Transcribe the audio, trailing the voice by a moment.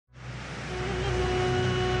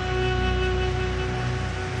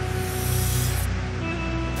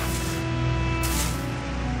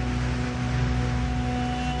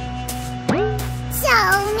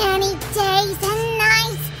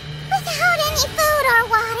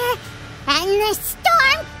Not in this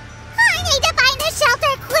storm! I need to find a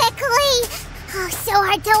shelter quickly! Oh, so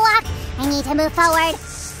hard to walk. I need to move forward.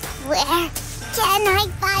 Where can I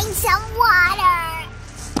find some water?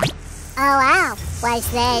 Oh wow, what's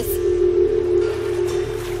this?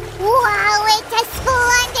 Wow, it's a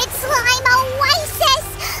splendid slime oasis!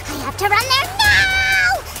 I have to run there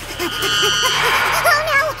now! Oh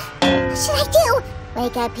no! What should I do?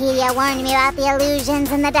 Wikipedia warned me about the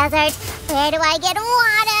illusions in the desert. Where do I get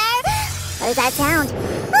water? What does that sound?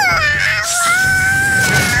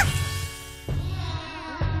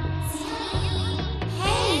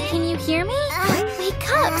 Hey, can you hear me? Wake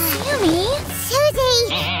up, Sammy! Susie!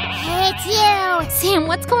 It's you! Sam,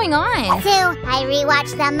 what's going on? Sue, I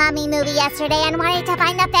rewatched the Mummy movie yesterday and wanted to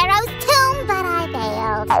find the Pharaoh's tomb, but I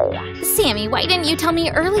failed. Sammy, why didn't you tell me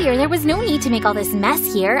earlier? There was no need to make all this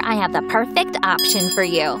mess here. I have the perfect option for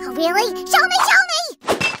you. Oh, really? Show me, show me!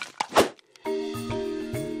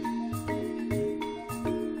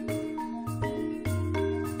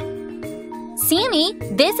 Sammy,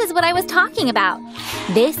 this is what I was talking about.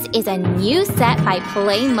 This is a new set by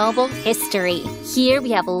PlayMOBIL History. Here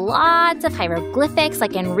we have lots of hieroglyphics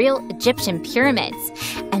like in real Egyptian pyramids.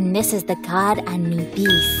 And this is the god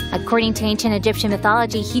Anubis. According to ancient Egyptian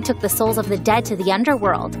mythology, he took the souls of the dead to the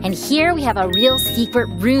underworld. And here we have a real secret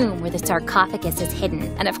room where the sarcophagus is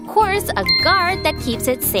hidden. And of course, a guard that keeps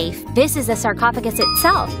it safe. This is the sarcophagus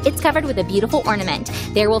itself. It's covered with a beautiful ornament.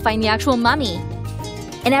 There we'll find the actual mummy.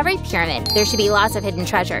 In every pyramid, there should be lots of hidden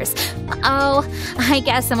treasures. Oh, I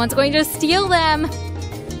guess someone's going to steal them.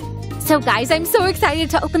 So guys, I'm so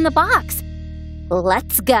excited to open the box.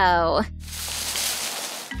 Let's go.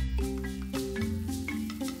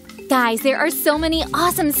 Guys, there are so many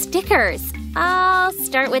awesome stickers. I'll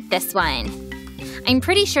start with this one. I'm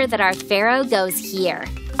pretty sure that our Pharaoh goes here.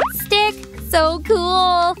 Stick, so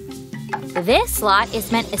cool. This slot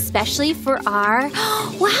is meant especially for our…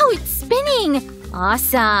 Wow, it's spinning!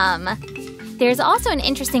 Awesome! There's also an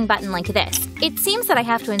interesting button like this. It seems that I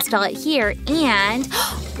have to install it here and…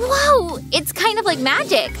 Whoa! It's kind of like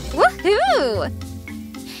magic! Woohoo!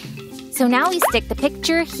 So now we stick the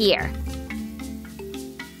picture here.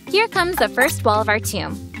 Here comes the first wall of our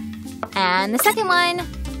tomb. And the second one,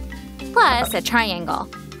 plus a triangle.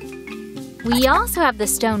 We also have the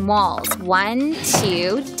stone walls. 1,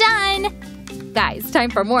 2, done! Guys, time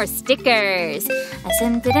for more stickers!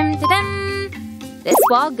 This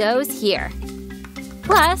wall goes here.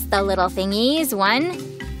 Plus the little thingies, 1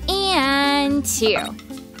 and 2.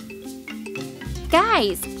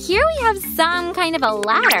 Guys, here we have some kind of a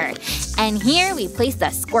ladder. And here we place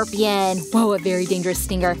the scorpion. Whoa, a very dangerous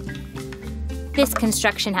stinger. This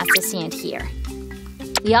construction has to stand here.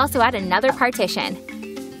 We also add another partition.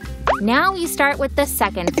 Now we start with the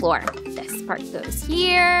second floor. This part goes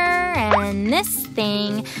here, and this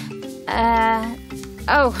thing…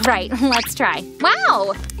 Oh, right. Let's try.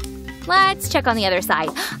 Wow! Let's check on the other side.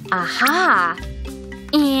 Aha!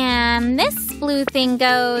 And this blue thing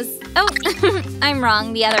goes… Oh, I'm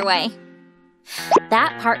wrong. The other way.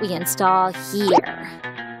 That part we install here.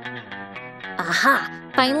 Aha!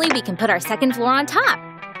 Finally, we can put our second floor on top.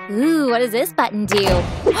 Ooh, what does this button do?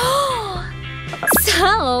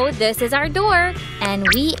 So, this is our door, and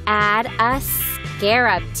we add a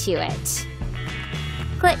scarab to it.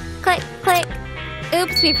 Click, click, click.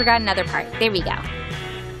 Oops, we forgot another part. There we go.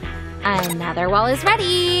 Another wall is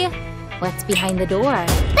ready. What's behind the door?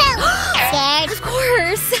 Boom! Scared? Of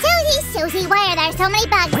course! Susie, why are there so many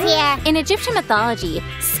bugs here? In Egyptian mythology,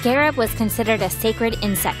 scarab was considered a sacred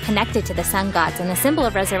insect connected to the sun gods and a symbol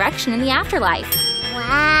of resurrection in the afterlife.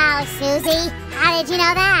 Wow, Susie, how did you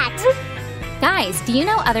know that? Guys, do you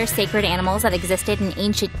know other sacred animals that existed in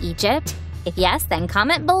ancient Egypt? If yes, then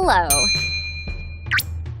comment below.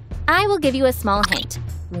 I will give you a small hint.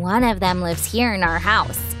 One of them lives here in our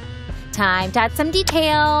house. Time to add some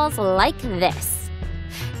details like this.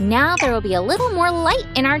 Now there will be a little more light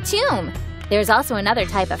in our tomb. There's also another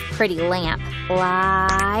type of pretty lamp,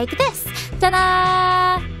 like this.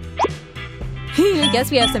 Ta-da! I guess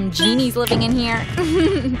we have some genies living in here.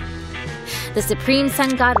 The supreme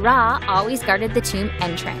sun god Ra always guarded the tomb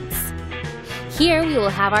entrance. Here we will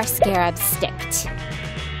have our scarab sticked.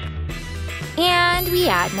 And we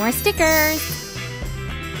add more stickers.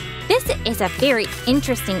 This is a very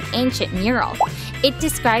interesting ancient mural. It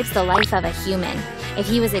describes the life of a human. If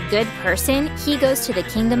he was a good person, he goes to the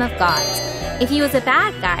kingdom of gods. If he was a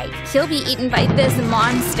bad guy, he'll be eaten by this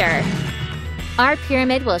monster. Our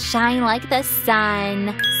pyramid will shine like the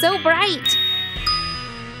sun. So bright!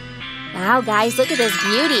 Wow, guys, look at this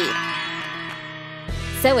beauty.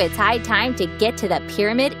 So it's high time to get to the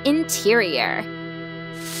pyramid interior.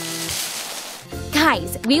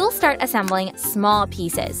 Guys, we will start assembling small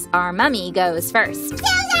pieces. Our mummy goes first. Susie!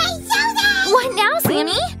 What now,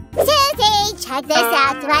 Sammy? Susie, check this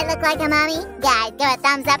out. Do I look like a mummy? Guys, give a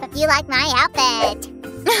thumbs up if you like my outfit.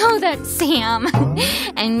 Oh, that's Sam.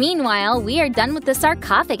 And meanwhile, we are done with the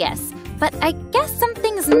sarcophagus. But I guess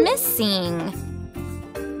something's missing.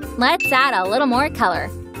 Let's add a little more color.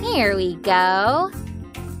 Here we go.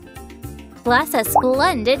 Plus a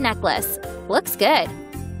splendid necklace. Looks good.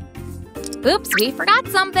 Oops, we forgot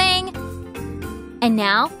something. And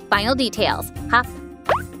now, final details. Hop,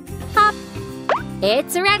 hop.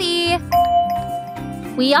 It's ready.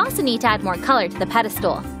 We also need to add more color to the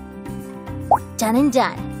pedestal. Done and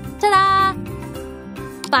done. Ta-da!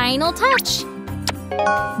 Final touch.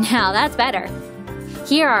 Now that's better.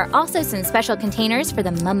 Here are also some special containers for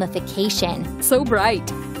the mummification. So bright.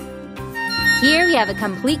 Here we have a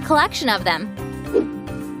complete collection of them.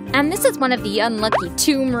 And this is one of the unlucky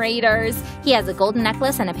Tomb Raiders. He has a golden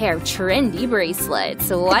necklace and a pair of trendy bracelets.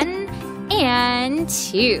 1 and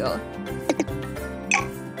 2.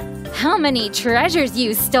 How many treasures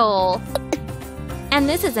you stole! And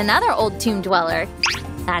this is another old tomb dweller.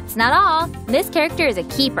 That's not all. This character is a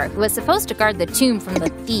keeper who was supposed to guard the tomb from the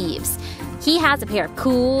thieves. He has a pair of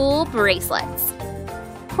cool bracelets.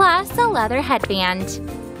 Plus a leather headband.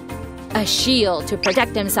 A shield to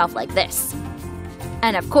protect himself like this.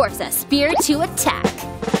 And of course, a spear to attack.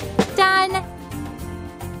 Done!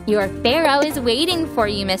 Your pharaoh is waiting for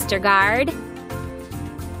you, Mr. Guard.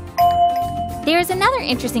 There's another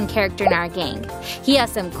interesting character in our gang. He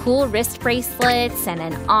has some cool wrist bracelets and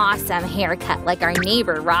an awesome haircut like our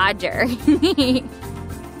neighbor Roger.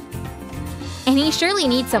 And he surely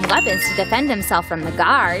needs some weapons to defend himself from the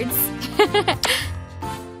guards.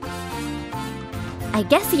 I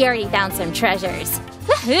guess he already found some treasures.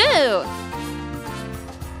 Woohoo!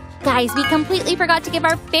 Guys, we completely forgot to give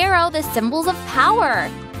our pharaoh the symbols of power.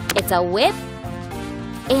 It's a whip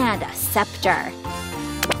and a scepter.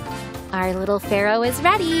 Our little pharaoh is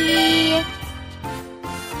ready.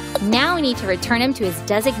 Now we need to return him to his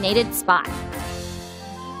designated spot.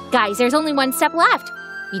 Guys, there's only one step left.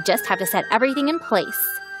 We just have to set everything in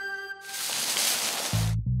place.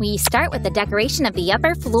 We start with the decoration of the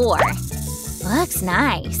upper floor. Looks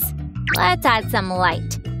nice. Let's add some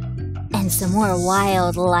light. And some more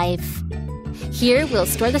wildlife. Here we'll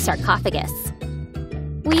store the sarcophagus.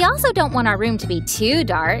 We also don't want our room to be too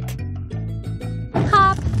dark.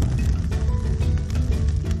 Hop.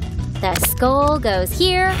 The skull goes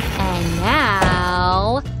here, and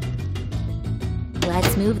now…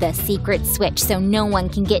 let's move the secret switch so no one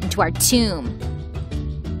can get into our tomb.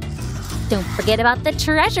 Don't forget about the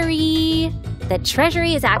treasury. The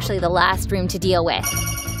treasury is actually the last room to deal with.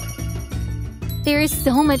 There is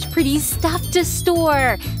so much pretty stuff to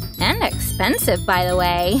store. And expensive, by the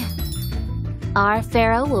way. Our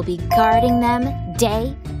pharaoh will be guarding them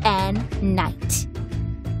day and night.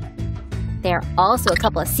 There are also a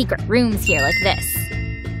couple of secret rooms here like this.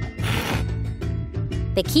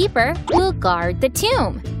 The keeper will guard the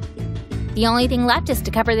tomb. The only thing left is to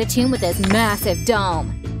cover the tomb with this massive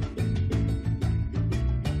dome.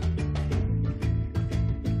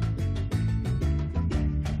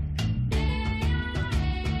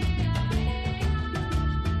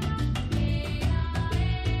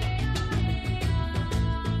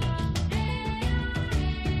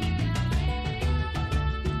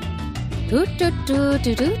 Do do do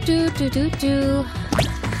do do do do do do.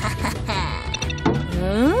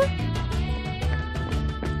 Huh?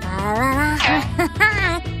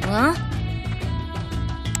 Huh?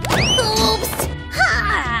 Oops!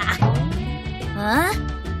 Ha! Huh?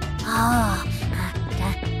 Oh.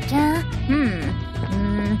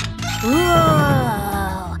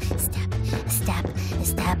 Whoa! Step, step,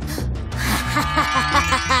 step.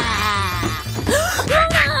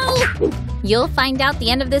 No! You'll find out the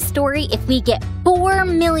end of this story if we get 4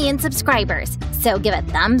 million subscribers. So give a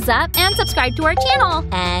thumbs up and subscribe to our channel.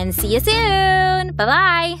 And see you soon.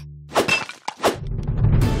 Bye-bye.